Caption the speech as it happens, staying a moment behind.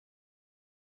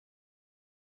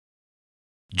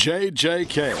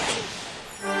JJK.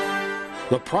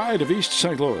 The pride of East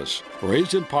St. Louis,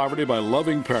 raised in poverty by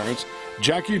loving parents,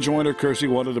 Jackie Joyner Kersee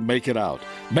wanted to make it out,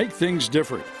 make things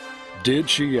different. Did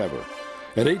she ever?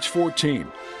 At age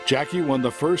 14, Jackie won the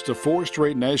first of 4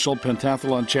 straight national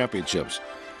pentathlon championships.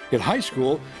 In high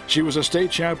school, she was a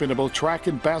state champion in both track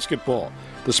and basketball,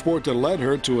 the sport that led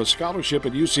her to a scholarship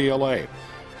at UCLA.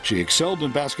 She excelled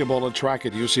in basketball and track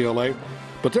at UCLA,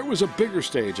 but there was a bigger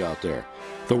stage out there,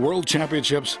 the World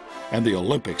Championships and the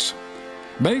Olympics.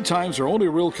 Many times her only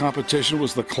real competition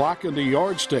was the clock and the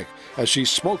yardstick as she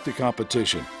smoked the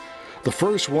competition. The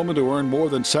first woman to earn more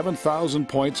than 7,000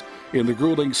 points in the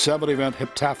grueling 7-event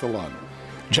heptathlon.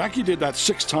 Jackie did that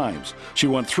 6 times. She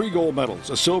won 3 gold medals,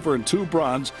 a silver and 2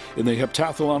 bronze in the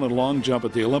heptathlon and long jump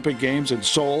at the Olympic Games in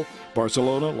Seoul,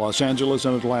 Barcelona, Los Angeles,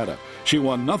 and Atlanta. She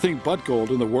won nothing but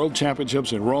gold in the World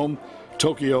Championships in Rome,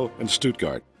 Tokyo, and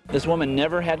Stuttgart. This woman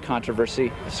never had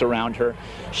controversy surround her.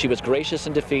 She was gracious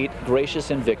in defeat,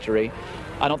 gracious in victory.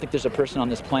 I don't think there's a person on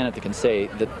this planet that can say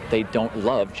that they don't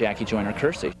love Jackie Joyner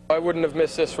Kersee. I wouldn't have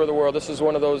missed this for the world. This is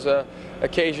one of those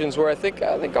occasions where I think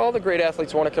all the great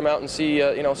athletes want to come out and see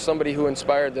somebody who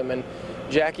inspired them. And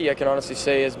Jackie, I can honestly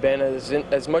say, has been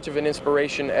as much of an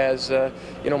inspiration as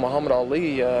Muhammad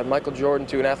Ali, Michael Jordan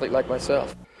to an athlete like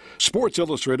myself. Sports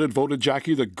Illustrated voted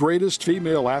Jackie the greatest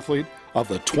female athlete of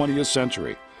the 20th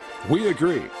century. We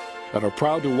agree and are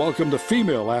proud to welcome the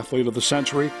female athlete of the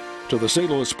century to the St.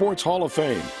 Louis Sports Hall of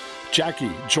Fame,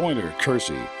 Jackie Joyner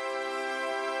Kersee.